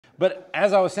But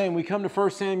as I was saying, we come to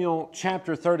 1 Samuel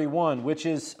chapter 31, which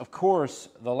is, of course,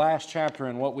 the last chapter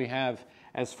in what we have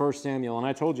as 1 Samuel. And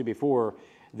I told you before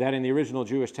that in the original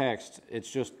Jewish text, it's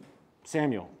just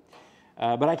Samuel.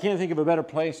 But I can't think of a better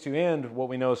place to end what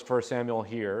we know as 1 Samuel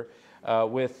here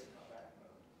with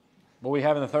what we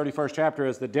have in the 31st chapter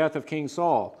is the death of King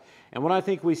Saul. And what I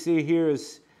think we see here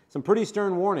is some pretty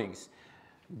stern warnings.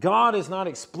 God is not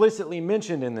explicitly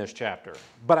mentioned in this chapter,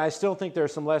 but I still think there are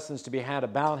some lessons to be had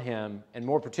about him, and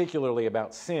more particularly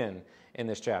about sin in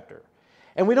this chapter.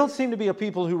 And we don't seem to be a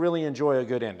people who really enjoy a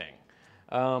good ending.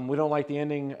 We don't like the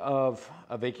ending of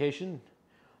a vacation,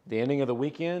 the ending of the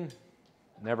weekend.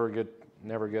 Never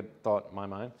a good thought in my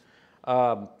mind.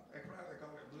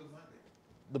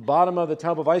 The bottom of the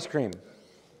tub of ice cream.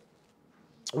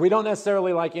 We don't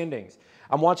necessarily like endings.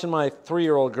 I'm watching my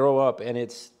 3-year-old grow up, and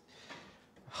it's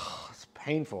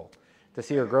painful to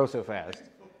see her grow so fast.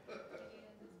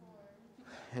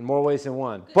 In more ways than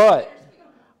one. But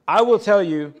I will tell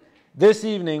you, this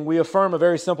evening we affirm a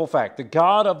very simple fact. The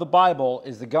God of the Bible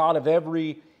is the God of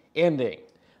every ending.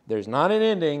 There's not an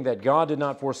ending that God did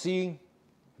not foresee,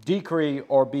 decree,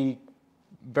 or be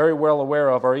very well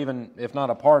aware of, or even if not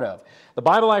a part of. The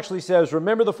Bible actually says,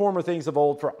 remember the former things of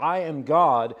old, for I am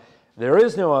God, there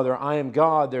is no other, I am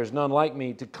God, there's none like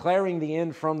me, declaring the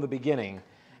end from the beginning,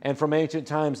 and from ancient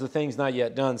times the things not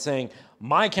yet done, saying,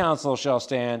 my counsel shall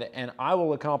stand, and I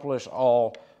will accomplish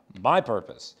all my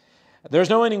purpose. There's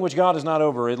no ending which God is not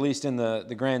over, at least in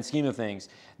the grand scheme of things.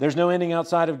 There's no ending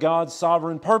outside of God's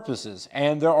sovereign purposes,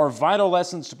 and there are vital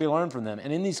lessons to be learned from them.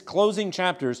 And in these closing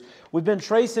chapters, we've been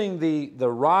tracing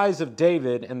the rise of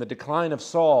David and the decline of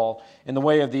Saul in the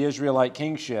way of the Israelite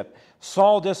kingship.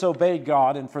 Saul disobeyed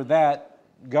God, and for that,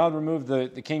 God removed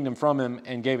the kingdom from him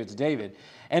and gave it to David.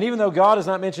 And even though God is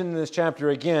not mentioned in this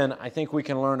chapter again, I think we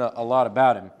can learn a lot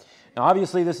about him. Now,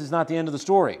 obviously, this is not the end of the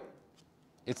story.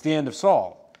 It's the end of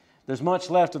Saul. There's much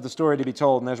left of the story to be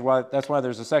told, and that's why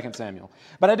there's a 2 Samuel.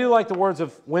 But I do like the words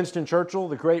of Winston Churchill,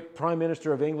 the great Prime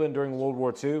Minister of England during World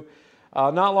War II.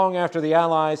 Not long after the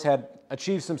Allies had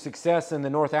achieved some success in the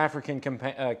North African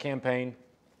campaign,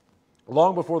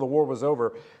 long before the war was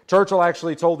over, Churchill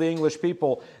actually told the English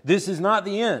people, this is not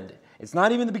the end. It's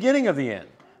not even the beginning of the end,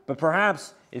 but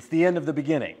perhaps it's the end of the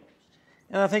beginning.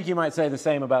 And I think you might say the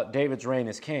same about David's reign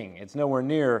as king. It's nowhere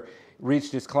near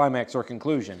reached its climax or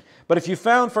conclusion. But if you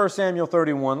found 1 Samuel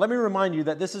 31, let me remind you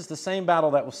that this is the same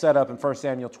battle that was set up in 1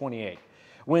 Samuel 28.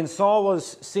 When Saul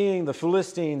was seeing the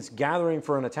Philistines gathering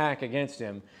for an attack against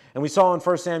him, and we saw in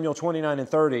 1 Samuel 29 and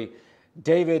 30,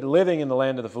 David living in the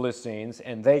land of the Philistines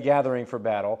and they gathering for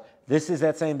battle, this is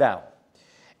that same battle.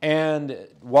 And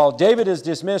while David is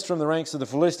dismissed from the ranks of the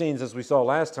Philistines, as we saw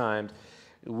last time,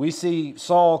 we see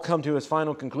Saul come to his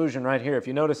final conclusion right here. If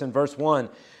you notice in verse 1,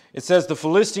 it says, the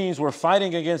Philistines were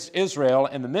fighting against Israel,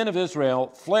 and the men of Israel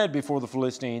fled before the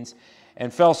Philistines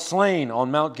and fell slain on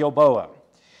Mount Gilboa.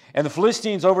 And the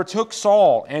Philistines overtook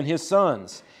Saul and his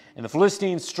sons, and the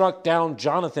Philistines struck down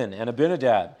Jonathan and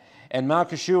Abinadab and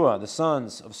Malchishua, the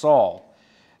sons of Saul.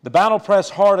 The battle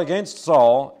pressed hard against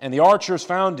Saul, and the archers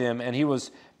found him, and he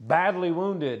was badly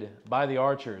wounded by the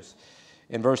archers.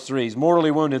 In verse 3, he's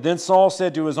mortally wounded. Then Saul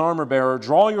said to his armor-bearer,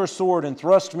 draw your sword and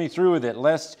thrust me through with it,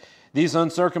 lest these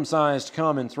uncircumcised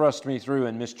come and thrust me through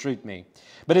and mistreat me.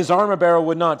 But his armor-bearer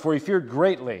would not, for he feared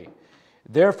greatly.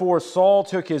 Therefore Saul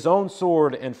took his own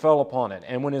sword and fell upon it.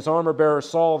 And when his armor-bearer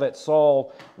saw that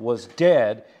Saul was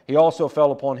dead, he also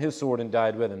fell upon his sword and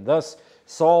died with him. Thus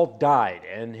Saul died,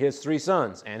 and his 3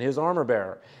 sons, and his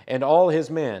armor-bearer, and all his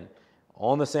men,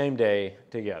 on the same day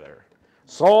together.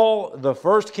 Saul, the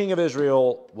first king of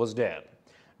Israel, was dead.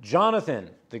 Jonathan,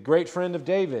 the great friend of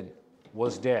David,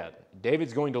 was dead.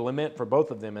 David's going to lament for both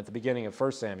of them at the beginning of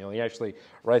 1 Samuel. He actually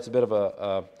writes a bit of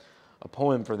a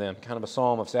poem for them, kind of a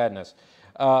psalm of sadness.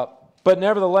 But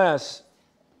nevertheless,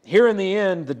 here in the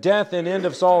end, the death and end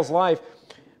of Saul's life,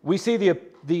 we see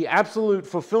the absolute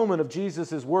fulfillment of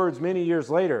Jesus' words many years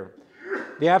later,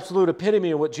 the absolute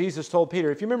epitome of what Jesus told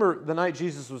Peter. If you remember the night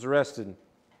Jesus was arrested,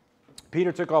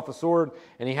 Peter took off a sword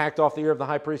and he hacked off the ear of the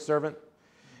high priest's servant.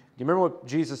 Do you remember what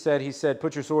Jesus said? He said,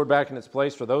 put your sword back in its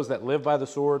place, for those that live by the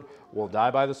sword will die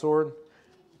by the sword.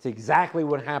 It's exactly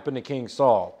what happened to King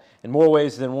Saul, in more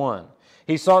ways than one.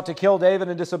 He sought to kill David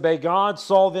and disobey God.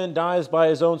 Saul then dies by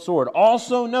his own sword.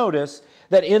 Also notice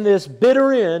that in this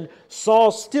bitter end,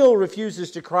 Saul still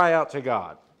refuses to cry out to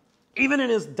God. Even in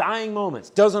his dying moments,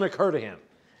 doesn't occur to him.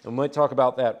 And we might talk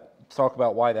about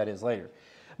why that is later.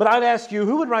 But I'd ask you,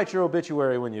 who would write your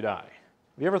obituary when you die?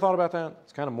 Have you ever thought about that?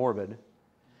 It's kind of morbid.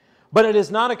 But it is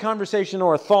not a conversation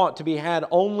or a thought to be had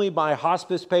only by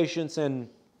hospice patients and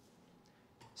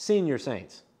senior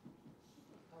saints.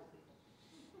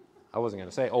 I wasn't going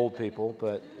to say old people,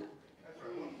 but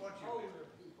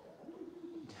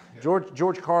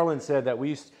George Carlin said that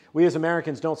we as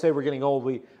Americans don't say we're getting old.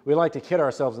 We like to kid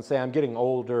ourselves and say, I'm getting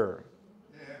older.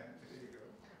 Yeah, there you go.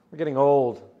 We're getting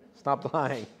old. Stop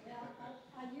lying. Yeah,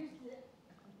 I used to,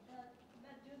 about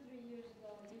 2 or 3 years ago,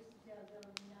 I used to tell them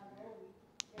I'm old,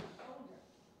 getting older.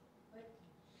 But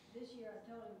this year I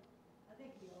told him, I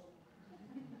think he's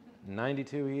old.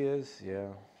 92 he is, yeah.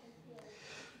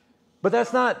 But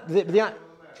that's not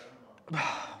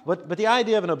but the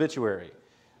idea of an obituary,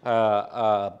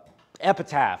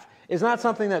 epitaph, is not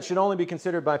something that should only be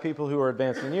considered by people who are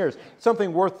advanced in years.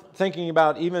 Something worth thinking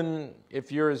about even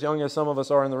if you're as young as some of us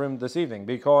are in the room this evening,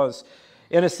 because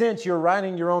in a sense you're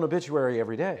writing your own obituary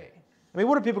every day. I mean,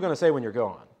 what are people going to say when you're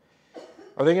gone?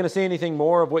 Are they going to say anything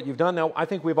more of what you've done? Now, I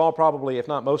think we've all probably, if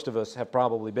not most of us, have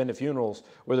probably been to funerals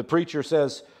where the preacher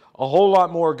says a whole lot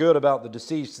more good about the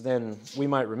deceased than we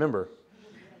might remember.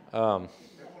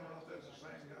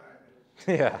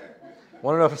 Yeah.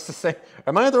 Want to know if it's the same?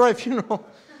 Am I at the right funeral?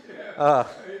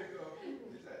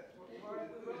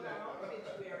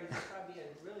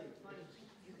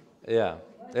 Yeah.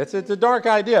 It's a dark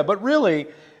idea, but really,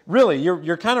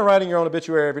 you're kind of writing your own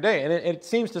obituary every day, and it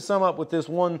seems to sum up with this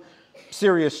one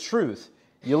serious truth.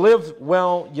 You live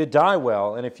well, you die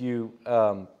well, and if you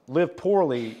live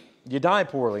poorly, you die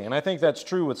poorly, and I think that's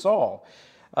true with Saul.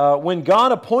 When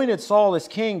God appointed Saul as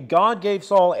king, God gave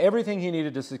Saul everything he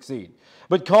needed to succeed.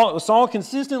 But Saul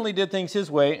consistently did things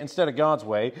his way instead of God's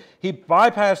way. He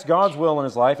bypassed God's will in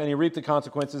his life, and he reaped the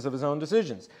consequences of his own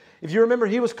decisions. If you remember,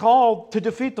 he was called to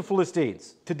defeat the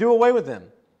Philistines, to do away with them.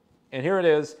 And here it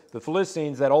is, the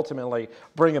Philistines that ultimately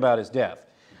bring about his death.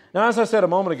 Now, as I said a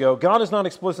moment ago, God is not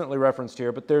explicitly referenced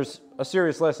here, but there's a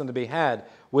serious lesson to be had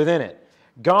within it.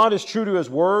 God is true to his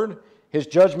word. His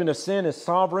judgment of sin is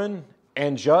sovereign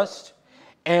and just.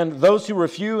 And those who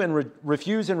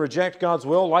refuse and reject God's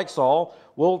will, like Saul,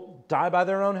 will die by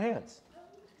their own hands.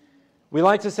 We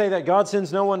like to say that God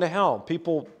sends no one to hell.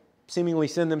 People seemingly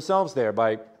send themselves there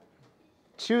by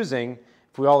choosing,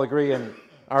 if we all agree in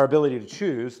our ability to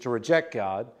choose, to reject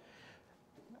God.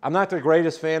 I'm not the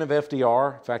greatest fan of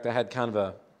FDR. In fact, I had kind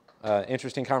of an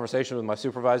interesting conversation with my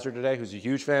supervisor today, who's a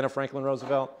huge fan of Franklin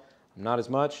Roosevelt. I'm not as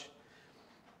much.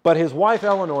 But his wife,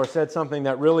 Eleanor, said something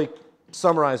that really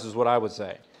summarizes what I would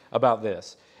say about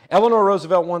this. Eleanor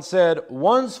Roosevelt once said,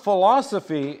 "One's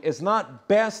philosophy is not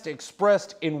best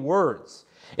expressed in words.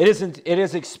 It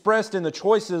is expressed in the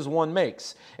choices one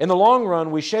makes. In the long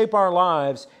run, we shape our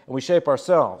lives and we shape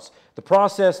ourselves. The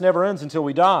process never ends until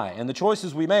we die, and the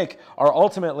choices we make are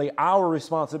ultimately our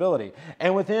responsibility."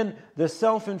 And within the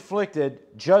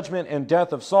self-inflicted judgment and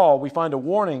death of Saul, we find a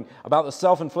warning about the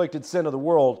self-inflicted sin of the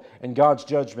world and God's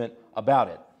judgment about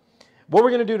it. What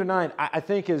we're going to do tonight, I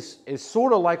think, is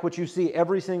sort of like what you see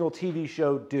every single TV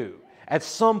show do. At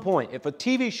some point, if a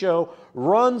TV show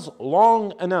runs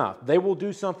long enough, they will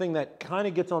do something that kind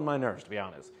of gets on my nerves, to be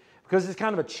honest, because it's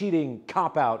kind of a cheating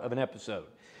cop-out of an episode.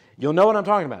 You'll know what I'm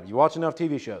talking about. You watch enough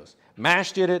TV shows.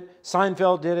 MASH did it.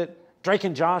 Seinfeld did it. Drake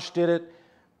and Josh did it.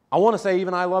 I want to say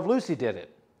even I Love Lucy did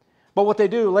it. But what they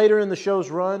do later in the show's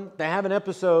run, they have an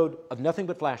episode of nothing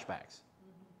but flashbacks.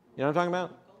 You know what I'm talking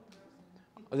about?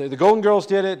 The Golden Girls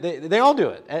did it. They all do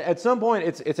it. At some point,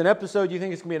 it's an episode. You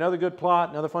think it's going to be another good plot,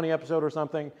 another funny episode or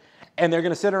something, and they're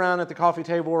going to sit around at the coffee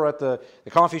table or at the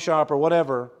coffee shop or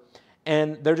whatever,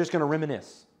 and they're just going to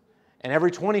reminisce. And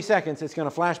every 20 seconds, it's going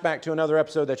to flash back to another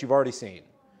episode that you've already seen.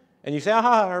 And you say,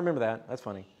 aha, I remember that. That's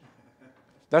funny.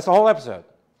 That's the whole episode.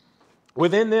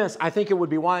 Within this, I think it would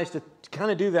be wise to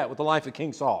kind of do that with the life of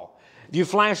King Saul. If you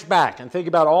flash back and think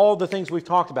about all the things we've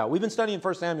talked about. We've been studying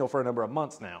 1 Samuel for a number of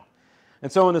months now.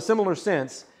 And so in a similar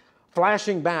sense,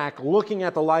 flashing back, looking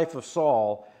at the life of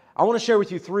Saul, I want to share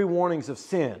with you 3 warnings of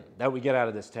sin that we get out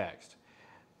of this text.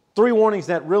 3 warnings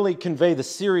that really convey the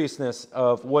seriousness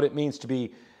of what it means to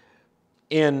be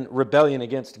in rebellion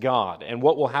against God and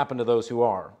what will happen to those who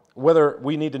are. Whether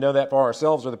we need to know that for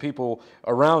ourselves or the people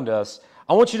around us,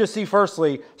 I want you to see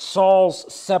firstly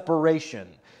Saul's separation.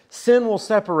 Sin will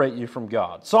separate you from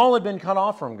God. Saul had been cut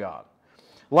off from God.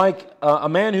 Like a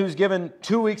man who's given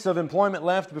 2 weeks of employment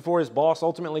left before his boss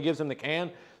ultimately gives him the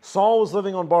can, Saul was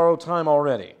living on borrowed time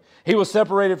already. He was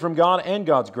separated from God and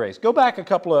God's grace. Go back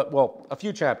a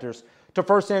few chapters to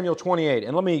 1 Samuel 28,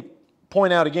 and let me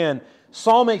point out again,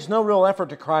 Saul makes no real effort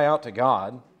to cry out to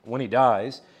God when he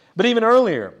dies. But even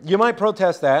earlier, you might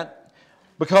protest that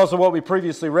because of what we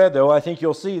previously read, though. I think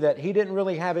you'll see that he didn't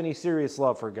really have any serious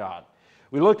love for God.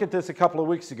 We looked at this a couple of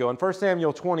weeks ago. In 1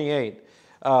 Samuel 28,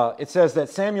 It says that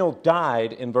Samuel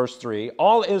died in verse 3.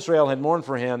 All Israel had mourned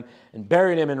for him and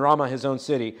buried him in Ramah, his own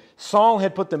city. Saul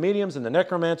had put the mediums and the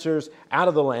necromancers out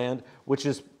of the land, which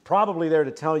is probably there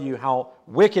to tell you how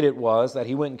wicked it was that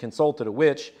he went and consulted a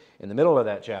witch in the middle of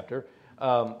that chapter.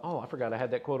 I forgot I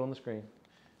had that quote on the screen.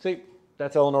 See,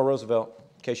 that's Eleanor Roosevelt,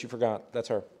 in case you forgot. That's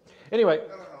her. Anyway,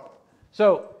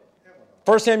 so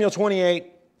 1 Samuel 28,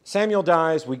 Samuel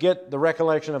dies. We get the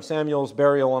recollection of Samuel's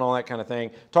burial and all that kind of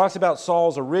thing. Talks about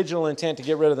Saul's original intent to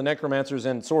get rid of the necromancers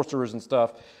and sorcerers and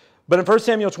stuff. But in 1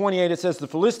 Samuel 28, it says, the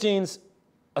Philistines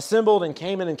assembled and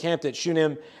came and encamped at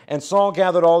Shunem, and Saul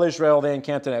gathered all Israel. They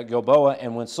encamped at Gilboa.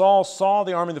 And when Saul saw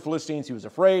the army of the Philistines, he was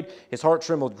afraid. His heart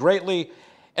trembled greatly.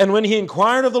 And when he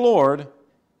inquired of the Lord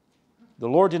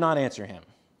did not answer him,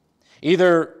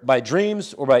 either by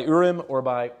dreams or by Urim or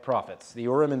by prophets. The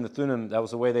Urim and the Thummim, that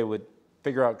was the way they would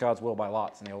figure out God's will by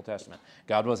lots in the Old Testament.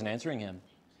 God wasn't answering him.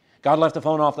 God left the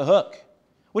phone off the hook,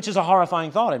 which is a horrifying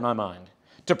thought in my mind.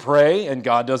 To pray and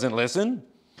God doesn't listen.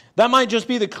 That might just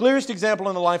be the clearest example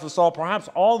in the life of Saul, perhaps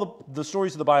all the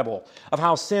stories of the Bible, of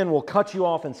how sin will cut you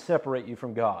off and separate you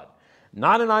from God.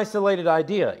 Not an isolated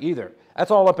idea either.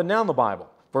 That's all up and down the Bible.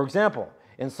 For example,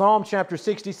 in Psalm chapter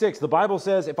 66, the Bible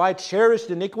says, if I cherished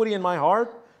iniquity in my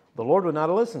heart, the Lord would not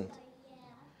have listened.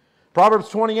 Proverbs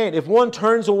 28, if one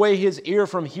turns away his ear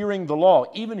from hearing the law,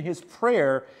 even his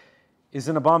prayer is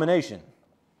an abomination.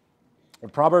 In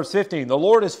Proverbs 15, the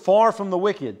Lord is far from the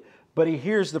wicked, but he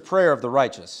hears the prayer of the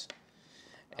righteous.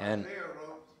 And Isaiah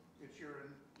wrote,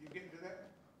 you getting to that?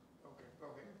 Okay, go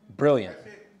ahead. Brilliant. That's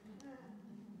it.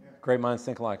 Yeah. Great minds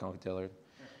think alike, Uncle Dillard.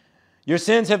 Your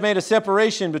sins have made a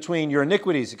separation between your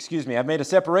iniquities, I've made a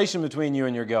separation between you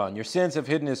and your God. Your sins have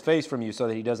hidden his face from you so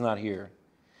that he does not hear.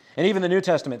 And even the New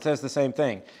Testament says the same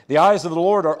thing. The eyes of the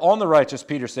Lord are on the righteous,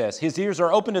 Peter says. His ears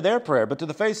are open to their prayer, but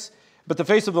the face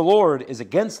of the Lord is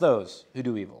against those who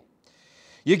do evil.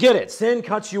 You get it. Sin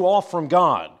cuts you off from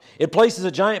God. It places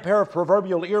a giant pair of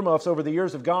proverbial earmuffs over the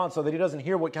ears of God so that he doesn't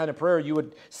hear what kind of prayer you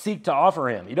would seek to offer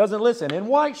him. He doesn't listen. And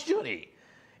why should he?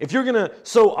 If you're going to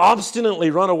so obstinately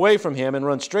run away from him and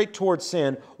run straight towards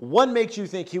sin, what makes you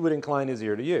think he would incline his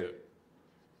ear to you?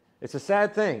 It's a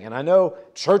sad thing. And I know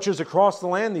churches across the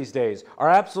land these days are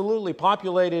absolutely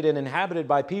populated and inhabited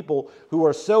by people who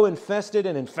are so infested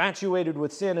and infatuated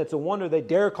with sin, it's a wonder they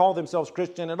dare call themselves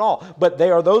Christian at all. But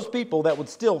they are those people that would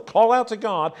still call out to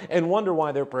God and wonder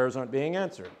why their prayers aren't being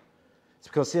answered. It's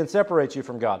because sin separates you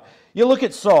from God. You look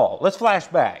at Saul. Let's flash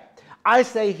back. I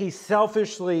say he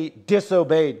selfishly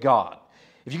disobeyed God.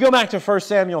 If you go back to 1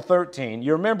 Samuel 13,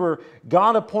 you remember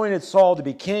God appointed Saul to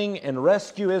be king and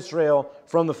rescue Israel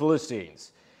from the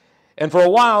Philistines. And for a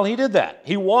while he did that.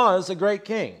 He was a great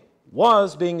king.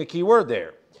 Was being a key word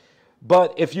there.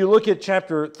 But if you look at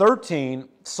chapter 13,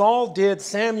 Saul did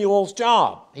Samuel's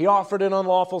job. He offered an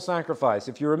unlawful sacrifice.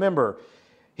 If you remember,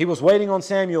 he was waiting on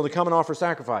Samuel to come and offer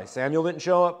sacrifice. Samuel didn't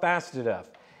show up fast enough.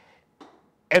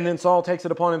 And then Saul takes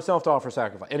it upon himself to offer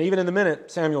sacrifice. And even in the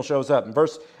minute, Samuel shows up. In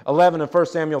verse 11 of 1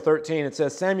 Samuel 13, it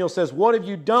says, Samuel says, what have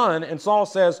you done? And Saul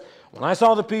says, when I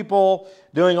saw the people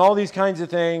doing all these kinds of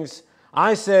things,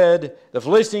 I said, the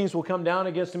Philistines will come down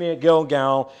against me at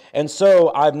Gilgal. And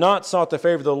so I've not sought the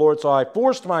favor of the Lord. So I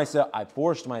forced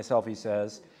myself, he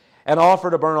says, and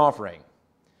offered a burnt offering.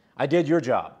 I did your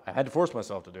job. I had to force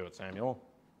myself to do it, Samuel.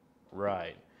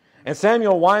 Right. And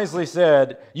Samuel wisely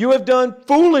said, you have done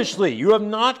foolishly. You have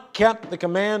not kept the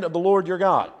command of the Lord your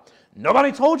God.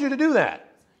 Nobody told you to do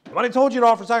that. Nobody told you to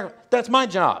offer sacrifice. That's my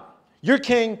job. You're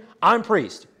king, I'm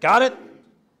priest. Got it?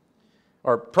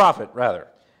 Or prophet, rather.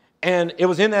 And it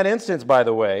was in that instance, by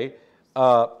the way,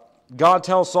 God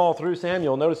tells Saul through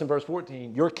Samuel, notice in verse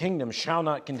 14, your kingdom shall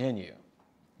not continue.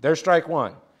 There's strike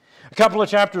one. A couple of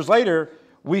chapters later,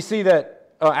 we see that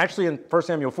actually, in 1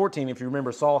 Samuel 14, if you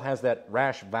remember, Saul has that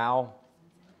rash vow.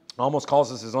 Almost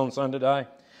causes his own son to die.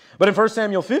 But in 1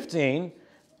 Samuel 15,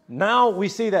 now we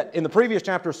see that in the previous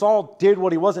chapter, Saul did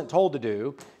what he wasn't told to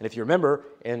do. And if you remember,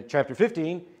 in chapter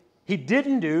 15, he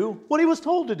didn't do what he was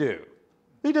told to do.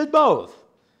 He did both.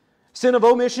 Sin of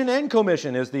omission and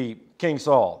commission is the King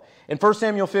Saul. In 1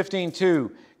 Samuel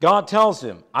 15:2, God tells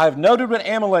him, I have noted what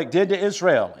Amalek did to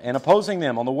Israel in opposing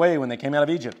them on the way when they came out of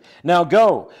Egypt. Now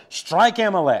go, strike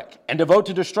Amalek, and devote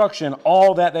to destruction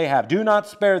all that they have. Do not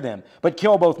spare them, but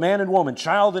kill both man and woman,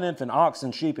 child and infant, ox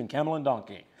and sheep, and camel and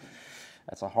donkey.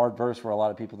 That's a hard verse for a lot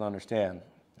of people to understand.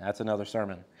 That's another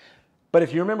sermon. But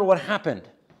if you remember what happened,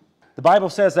 the Bible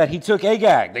says that he took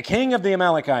Agag, the king of the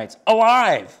Amalekites,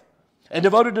 alive, and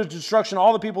devoted to destruction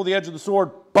all the people at the edge of the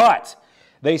sword, but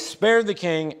they spared the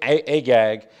king,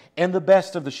 Agag, and the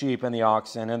best of the sheep and the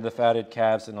oxen and the fatted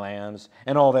calves and lambs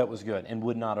and all that was good, and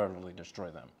would not utterly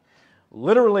destroy them.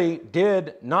 literally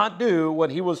did not do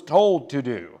what he was told to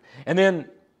do. And then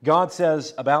God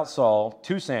says about Saul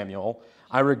to Samuel,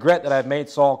 I regret that I have made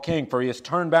Saul king, for he has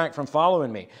turned back from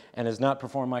following me and has not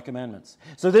performed my commandments.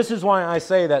 So this is why I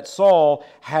say that Saul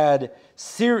had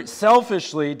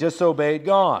selfishly disobeyed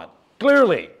God.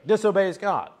 Clearly disobeys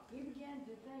God. He began to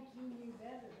think he knew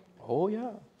better than Oh,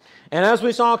 yeah. And as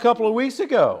we saw a couple of weeks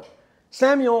ago,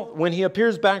 Samuel, when he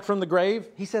appears back from the grave,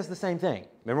 he says the same thing.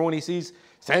 Remember when he sees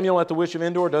Samuel at the witch of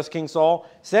Endor, does King Saul?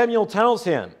 Samuel tells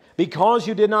him, because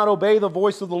you did not obey the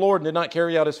voice of the Lord and did not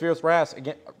carry out his fierce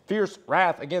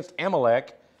wrath against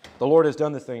Amalek, the Lord has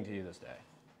done this thing to you this day.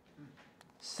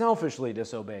 Selfishly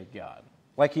disobeyed God,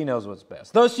 like he knows what's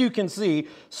best. Thus you can see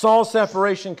Saul's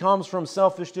separation comes from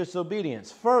selfish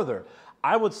disobedience. Further,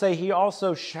 I would say he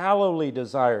also shallowly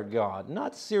desired God.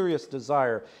 Not serious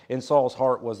desire in Saul's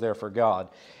heart was there for God.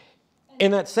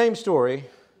 In that same story,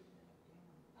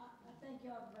 I think you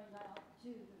ought to bring out, too,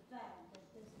 the fact that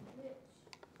this witch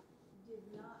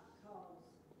did not cause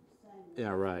Samuel. yeah,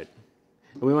 right.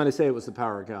 We might say it was the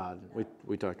power of God.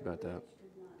 We talked about that.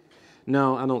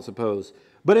 No, I don't suppose.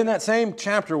 But in that same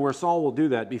chapter where Saul will do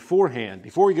that beforehand,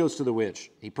 before he goes to the witch,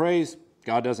 he prays,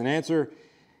 God doesn't answer.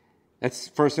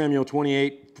 That's 1 Samuel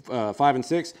 28, 5 and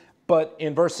 6. But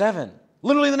in verse 7,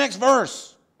 literally the next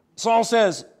verse, Saul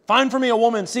says, find for me a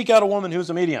woman, seek out a woman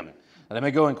who's a medium, that I may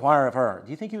go inquire of her.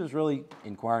 Do you think he was really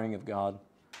inquiring of God?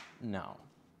 No.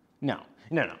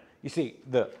 You see,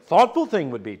 the thoughtful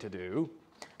thing would be to do,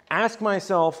 ask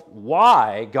myself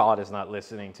why God is not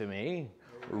listening to me,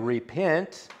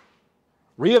 repent,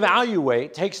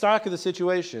 reevaluate, take stock of the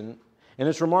situation, and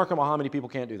it's remarkable how many people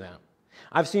can't do that.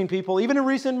 I've seen people, even in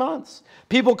recent months,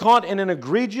 people caught in an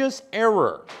egregious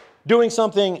error, doing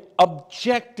something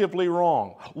objectively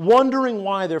wrong, wondering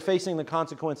why they're facing the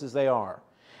consequences they are,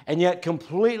 and yet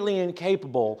completely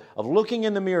incapable of looking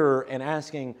in the mirror and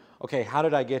asking, okay, how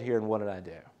did I get here and what did I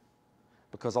do?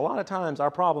 Because a lot of times our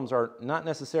problems are not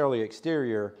necessarily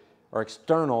exterior or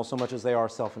external so much as they are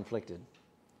self-inflicted.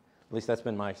 At least that's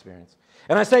been my experience.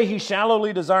 And I say he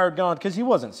shallowly desired God because he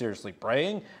wasn't seriously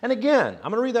praying. And again,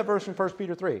 I'm going to read that verse from 1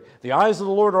 Peter 3. The eyes of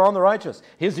the Lord are on the righteous.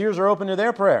 His ears are open to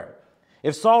their prayer.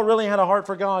 If Saul really had a heart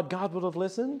for God, God would have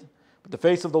listened. But the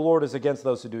face of the Lord is against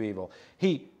those who do evil.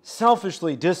 He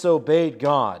selfishly disobeyed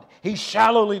God. He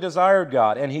shallowly desired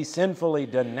God, and he sinfully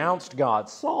denounced God.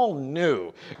 Saul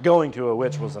knew going to a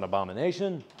witch was an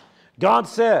abomination. God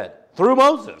said, through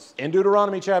Moses, in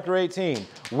Deuteronomy chapter 18,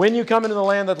 when you come into the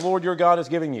land that the Lord your God is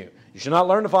giving you, you shall not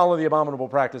learn to follow the abominable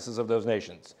practices of those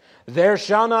nations. There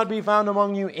shall not be found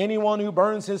among you anyone who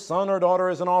burns his son or daughter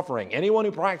as an offering, anyone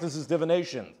who practices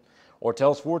divination, or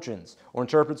tells fortunes, or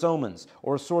interprets omens,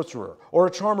 or a sorcerer, or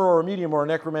a charmer, or a medium, or a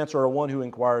necromancer, or one who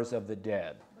inquires of the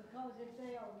dead. Because if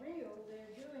they are real,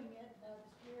 they're doing it by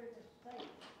the spirit of faith.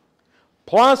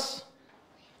 Plus,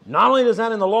 not only does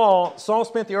that in the law, Saul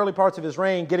spent the early parts of his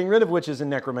reign getting rid of witches and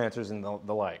necromancers and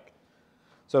the like.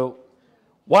 So,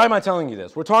 why am I telling you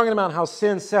this? We're talking about how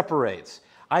sin separates.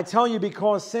 I tell you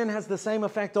because sin has the same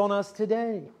effect on us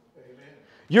today.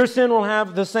 Your sin will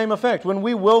have the same effect. When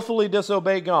we willfully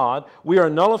disobey God, we are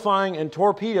nullifying and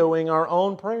torpedoing our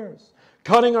own prayers,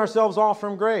 cutting ourselves off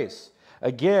from grace.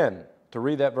 Again, to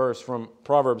read that verse from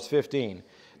Proverbs 15,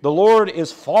 the Lord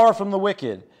is far from the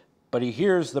wicked, but he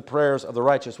hears the prayers of the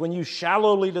righteous. When you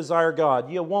shallowly desire God,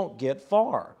 you won't get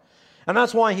far. And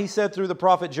that's why he said through the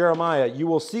prophet Jeremiah, you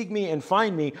will seek me and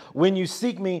find me when you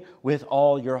seek me with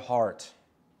all your heart.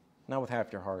 Not with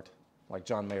half your heart, like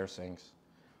John Mayer sings.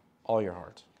 All your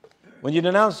heart. When you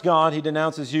denounce God, he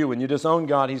denounces you. When you disown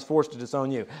God, he's forced to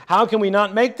disown you. How can we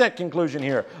not make that conclusion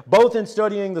here? Both in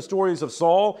studying the stories of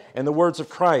Saul and the words of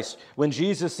Christ. When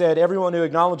Jesus said, everyone who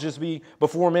acknowledges me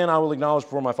before men, I will acknowledge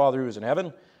before my Father who is in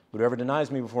heaven. But whoever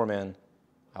denies me before men,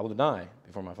 I will deny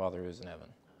before my Father who is in heaven.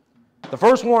 The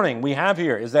first warning we have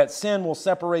here is that sin will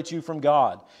separate you from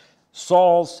God.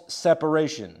 Saul's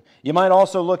separation. You might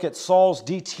also look at Saul's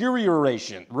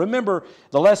deterioration. Remember,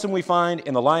 the lesson we find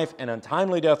in the life and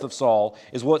untimely death of Saul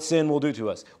is what sin will do to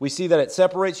us. We see that it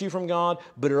separates you from God,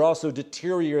 but it also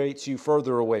deteriorates you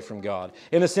further away from God.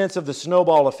 In a sense of the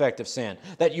snowball effect of sin,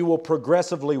 that you will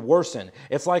progressively worsen.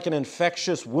 It's like an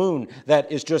infectious wound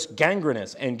that is just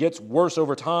gangrenous and gets worse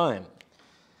over time.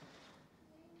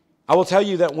 I will tell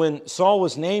you that when Saul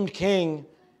was named king,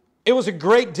 it was a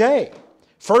great day.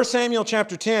 1 Samuel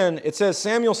chapter 10, it says,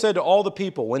 Samuel said to all the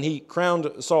people when he crowned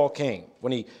Saul king,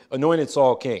 when he anointed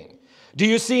Saul king, do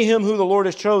you see him who the Lord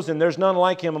has chosen? There's none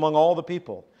like him among all the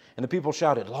people. And the people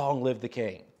shouted, long live the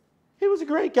king. He was a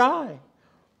great guy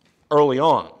early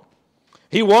on.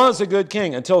 He was a good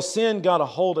king until sin got a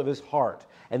hold of his heart.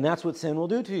 And that's what sin will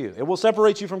do to you. It will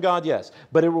separate you from God, yes,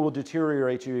 but it will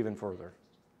deteriorate you even further.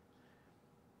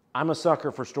 I'm a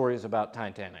sucker for stories about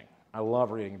Titanic. I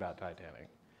love reading about Titanic.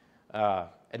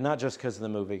 And not just because of the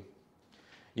movie.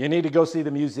 You need to go see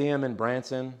the museum in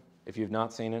Branson. If you've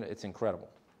not seen it, it's incredible.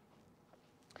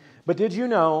 But did you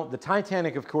know the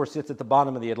Titanic, of course, sits at the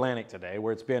bottom of the Atlantic today,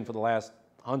 where it's been for the last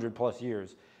 100+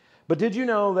 years. But did you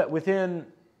know that within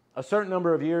a certain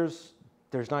number of years,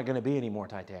 there's not going to be any more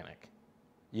Titanic?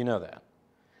 You know that.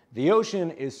 The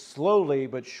ocean is slowly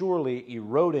but surely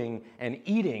eroding and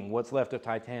eating what's left of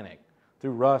Titanic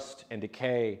through rust and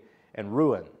decay and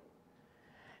ruin.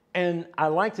 And I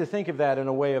like to think of that in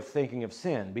a way of thinking of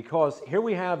sin, because here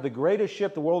we have the greatest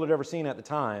ship the world had ever seen at the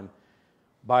time.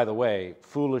 By the way,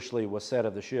 foolishly was said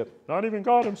of the ship, not even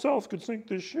God himself could sink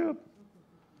this ship.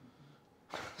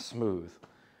 Smooth.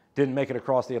 Didn't make it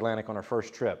across the Atlantic on her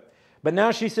first trip. But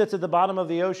now she sits at the bottom of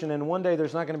the ocean, and one day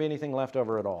there's not going to be anything left of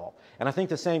her at all. And I think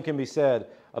the same can be said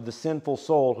of the sinful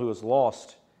soul who is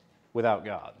lost without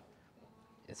God.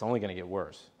 It's only going to get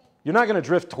worse. You're not going to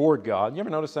drift toward God. You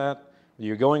ever notice that?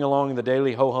 You're going along in the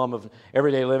daily ho-hum of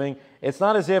everyday living. It's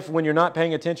not as if when you're not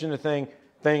paying attention to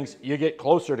things, you get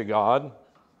closer to God.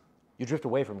 You drift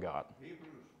away from God.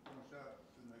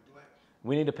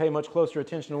 We need to pay much closer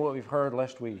attention to what we've heard,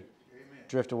 lest we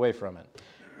drift away from it.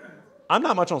 I'm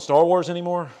not much on Star Wars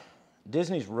anymore.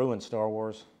 Disney's ruined Star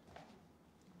Wars.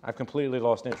 I've completely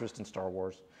lost interest in Star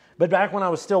Wars. But back when I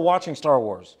was still watching Star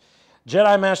Wars,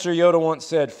 Jedi Master Yoda once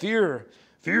said, fear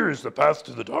is the path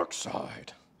to the dark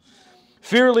side.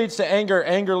 Fear leads to anger,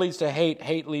 anger leads to hate,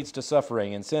 hate leads to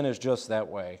suffering, and sin is just that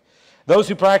way. Those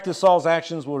who practice Saul's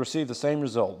actions will receive the same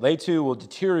result. They too will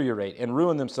deteriorate and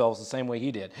ruin themselves the same way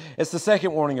he did. It's the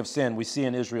second warning of sin we see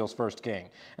in Israel's first king.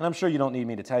 And I'm sure you don't need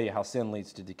me to tell you how sin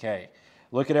leads to decay.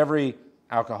 Look at every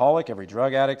alcoholic, every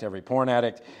drug addict, every porn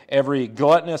addict, every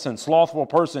gluttonous and slothful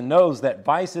person knows that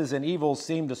vices and evils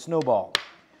seem to snowball.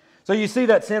 So you see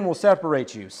that sin will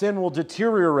separate you. Sin will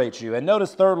deteriorate you. And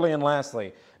notice thirdly and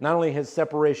lastly, not only his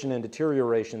separation and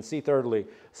deterioration, see thirdly,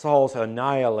 Saul's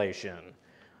annihilation.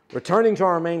 Returning to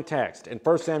our main text in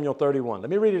 1 Samuel 31. Let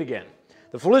me read it again.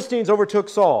 The Philistines overtook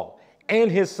Saul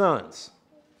and his sons.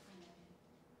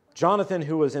 Jonathan,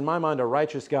 who was in my mind a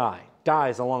righteous guy,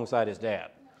 dies alongside his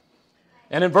dad.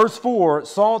 And in verse 4,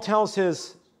 Saul tells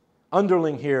his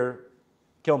underling here,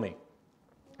 kill me.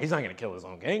 He's not going to kill his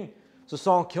own king. So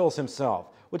Saul kills himself,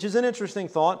 which is an interesting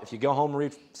thought. If you go home and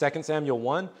read 2 Samuel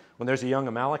 1, when there's a young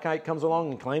Amalekite comes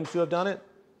along and claims to have done it,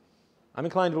 I'm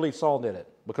inclined to believe Saul did it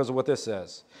because of what this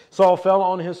says. Saul fell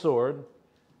on his sword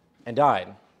and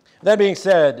died. That being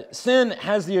said, sin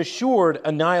has the assured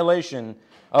annihilation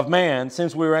of man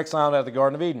since we were exiled out of the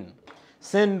Garden of Eden.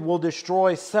 Sin will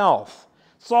destroy self.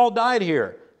 Saul died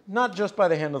here, not just by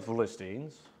the hand of the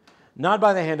Philistines, not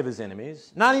by the hand of his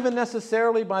enemies, not even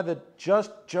necessarily by the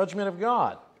just judgment of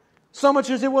God, so much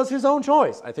as it was his own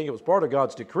choice. I think it was part of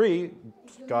God's decree,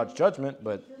 God's judgment,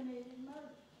 but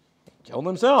he killed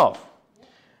himself.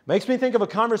 Makes me think of a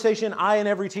conversation I and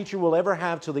every teacher will ever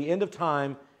have till the end of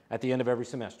time at the end of every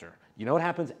semester. You know what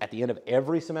happens at the end of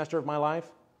every semester of my life?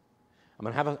 I'm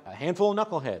going to have a handful of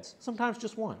knuckleheads, sometimes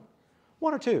just one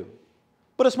or two,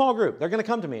 but a small group. They're going to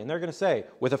come to me and they're going to say,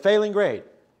 with a failing grade,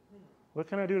 what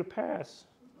can I do to pass?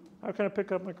 How can I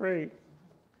pick up my grade?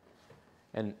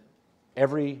 And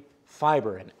every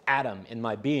fiber and atom in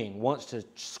my being wants to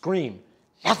scream,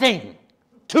 nothing,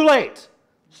 too late.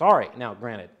 Sorry. Now,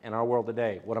 granted, in our world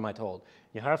today, what am I told?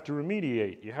 You have to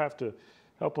remediate. You have to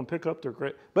help them pick up their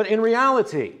grade. But in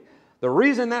reality, the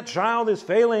reason that child is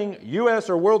failing U.S.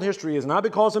 or world history is not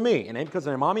because of me. It ain't because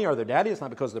of their mommy or their daddy. It's not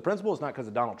because of the principal. It's not because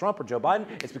of Donald Trump or Joe Biden.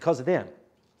 It's because of them.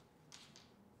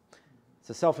 It's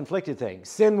a self-inflicted thing.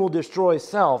 Sin will destroy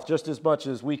self just as much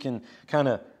as we can kind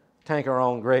of tank our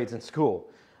own grades in school.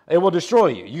 It will destroy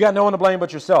you. You got no one to blame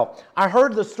but yourself. I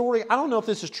heard the story. I don't know if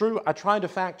this is true. I tried to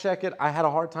fact check it. I had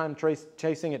a hard time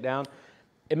chasing it down.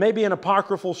 It may be an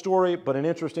apocryphal story, but an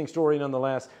interesting story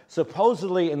nonetheless.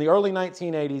 Supposedly in the early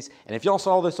 1980s, and if y'all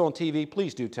saw this on TV,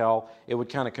 please do tell. It would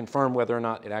kind of confirm whether or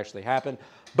not it actually happened.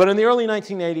 But in the early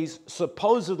 1980s,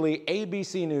 supposedly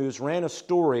ABC News ran a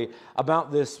story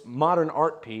about this modern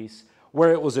art piece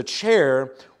where it was a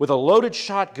chair with a loaded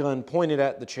shotgun pointed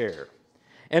at the chair.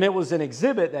 And it was an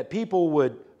exhibit that people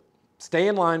would stay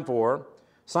in line for,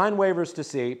 sign waivers to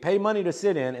see, pay money to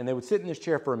sit in, and they would sit in this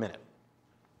chair for a minute.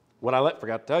 What I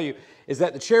forgot to tell you is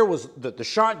that the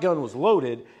shotgun was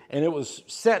loaded and it was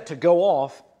set to go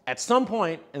off at some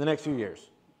point in the next few years.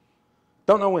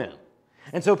 Don't know when.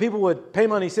 And so people would pay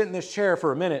money, sit in this chair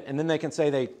for a minute, and then they can say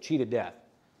they cheated death.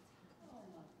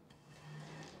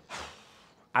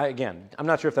 Again, I'm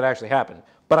not sure if that actually happened.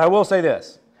 But I will say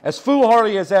this. As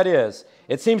foolhardy as that is,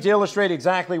 it seems to illustrate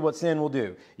exactly what sin will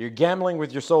do. You're gambling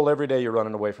with your soul every day you're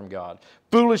running away from God.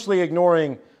 Foolishly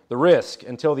ignoring the risk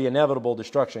until the inevitable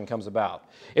destruction comes about.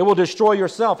 It will destroy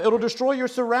yourself. It will destroy your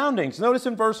surroundings. Notice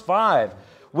in verse 5,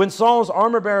 when Saul's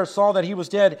armor-bearer saw that he was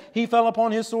dead, he fell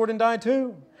upon his sword and died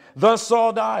too. Thus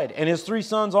Saul died, and his 3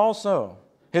 sons also.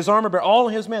 His armor-bearer, all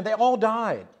his men, they all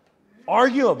died.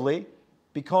 Arguably,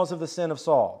 because of the sin of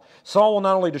Saul. Saul will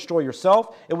not only destroy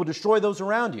yourself, it will destroy those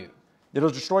around you. It'll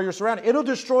destroy your surroundings. It'll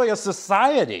destroy a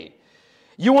society.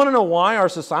 You want to know why our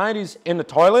society's in the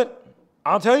toilet?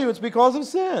 I'll tell you, it's because of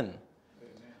sin. Amen.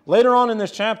 Later on in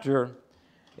this chapter,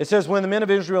 it says, when the men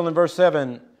of Israel, in verse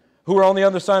 7, who were on the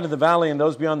other side of the valley and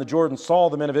those beyond the Jordan, saw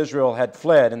the men of Israel had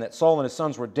fled, and that Saul and his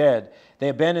sons were dead, they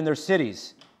abandoned their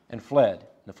cities and fled.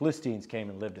 The Philistines came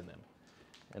and lived in them.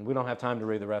 And we don't have time to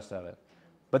read the rest of it.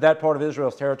 But that part of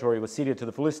Israel's territory was ceded to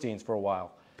the Philistines for a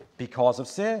while because of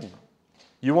sin.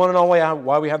 You want to know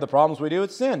why we have the problems we do?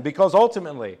 It's sin. Because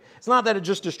ultimately, it's not that it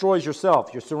just destroys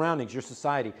yourself, your surroundings, your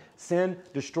society. Sin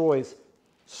destroys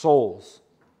souls.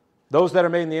 Those that are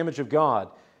made in the image of God.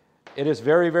 It is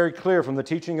very, very clear from the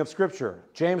teaching of Scripture.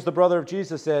 James, the brother of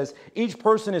Jesus, says, each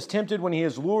person is tempted when he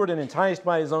is lured and enticed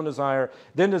by his own desire.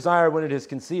 Then desire, when it is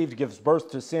conceived, gives birth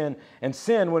to sin. And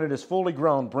sin, when it is fully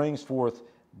grown, brings forth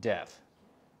death.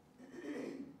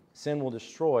 Sin will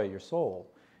destroy your soul,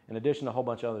 in addition to a whole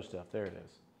bunch of other stuff. There it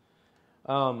is.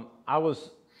 I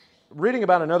was reading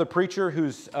about another preacher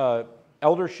whose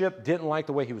eldership didn't like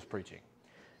the way he was preaching.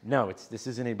 No, this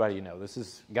isn't anybody you know. This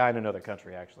is a guy in another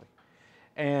country, actually.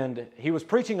 And he was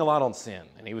preaching a lot on sin,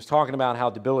 and he was talking about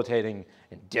how debilitating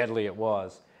and deadly it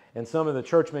was. And some of the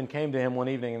churchmen came to him one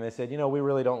evening, and they said, we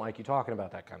really don't like you talking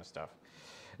about that kind of stuff.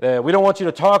 We don't want you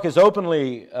to talk as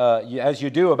openly as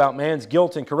you do about man's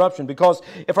guilt and corruption, because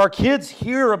if our kids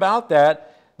hear about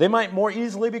that, they might more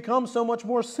easily become so much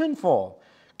more sinful.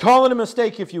 Call it a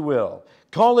mistake, if you will.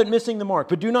 Call it missing the mark,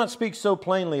 but do not speak so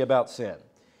plainly about sin.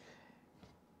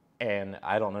 And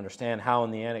I don't understand how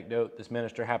in the anecdote this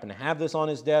minister happened to have this on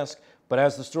his desk, but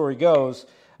as the story goes,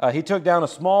 he took down a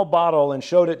small bottle and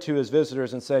showed it to his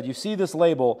visitors and said, you see this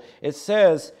label? It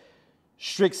says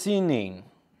strychnine.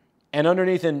 And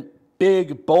underneath in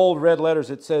big, bold red letters,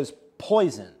 it says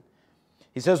poison.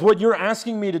 He says, what you're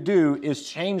asking me to do is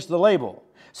change the label.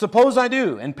 Suppose I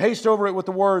do, and paste over it with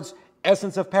the words,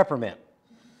 essence of peppermint.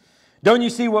 Don't you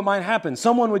see what might happen?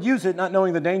 Someone would use it not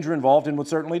knowing the danger involved and would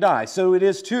certainly die. So it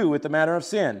is too with the matter of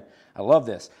sin. I love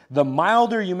this. The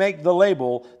milder you make the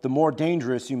label, the more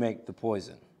dangerous you make the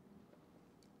poison.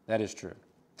 That is true.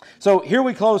 So here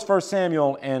we close 1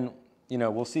 Samuel, and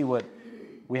we'll see what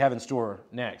we have in store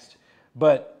next.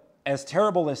 But as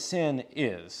terrible as sin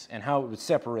is, and how it would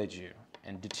separate you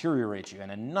and deteriorate you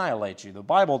and annihilate you, the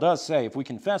Bible does say if we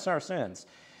confess our sins,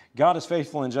 God is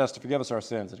faithful and just to forgive us our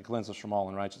sins and to cleanse us from all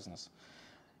unrighteousness.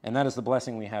 And that is the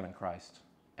blessing we have in Christ.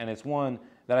 And it's one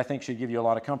that I think should give you a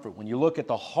lot of comfort. When you look at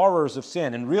the horrors of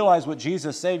sin and realize what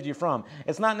Jesus saved you from,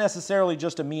 it's not necessarily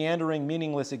just a meandering,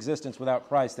 meaningless existence without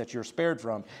Christ that you're spared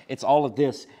from. It's all of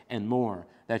this and more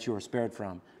that you are spared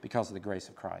from because of the grace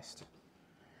of Christ.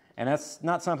 And that's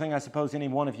not something I suppose any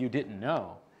one of you didn't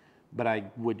know, but I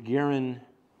would guarantee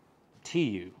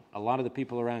you a lot of the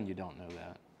people around you don't know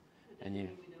that.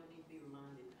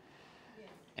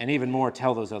 And even more,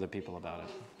 tell those other people about it.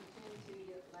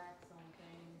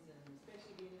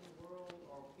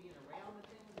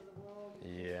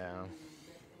 Yeah.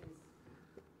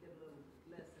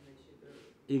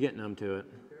 You get numb to it.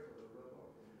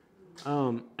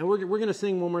 And we're going to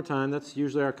sing one more time. That's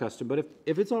usually our custom. But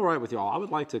if it's all right with y'all, I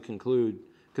would like to conclude,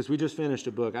 because we just finished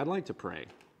a book. I'd like to pray,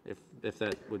 if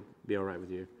that would be all right with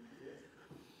you.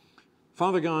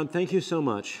 Father God, thank you so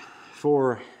much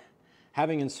for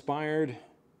having inspired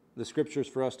the Scriptures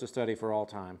for us to study for all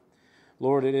time.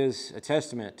 Lord, it is a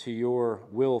testament to your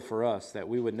will for us that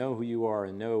we would know who you are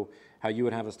and know how you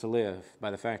would have us to live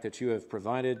by the fact that you have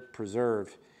provided,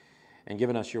 preserved, and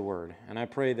given us your word. And I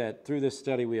pray that through this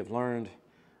study we have learned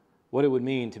what it would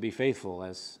mean to be faithful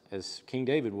as King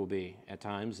David will be at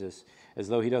times. As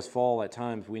though he does fall at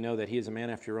times, we know that he is a man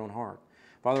after your own heart.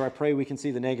 Father, I pray we can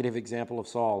see the negative example of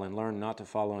Saul and learn not to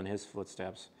follow in his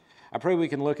footsteps. I pray we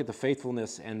can look at the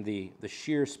faithfulness and the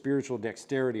sheer spiritual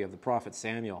dexterity of the prophet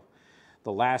Samuel,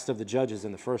 the last of the judges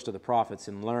and the first of the prophets,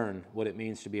 and learn what it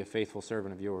means to be a faithful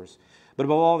servant of yours. But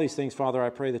above all these things, Father, I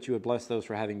pray that you would bless those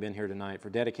for having been here tonight, for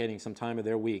dedicating some time of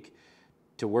their week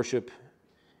to worship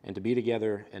and to be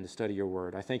together and to study your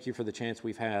word. I thank you for the chance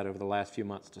we've had over the last few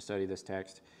months to study this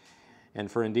text,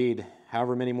 and for indeed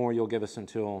however many more you'll give us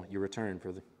until you return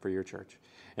for your church.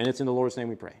 And it's in the Lord's name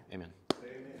we pray. Amen.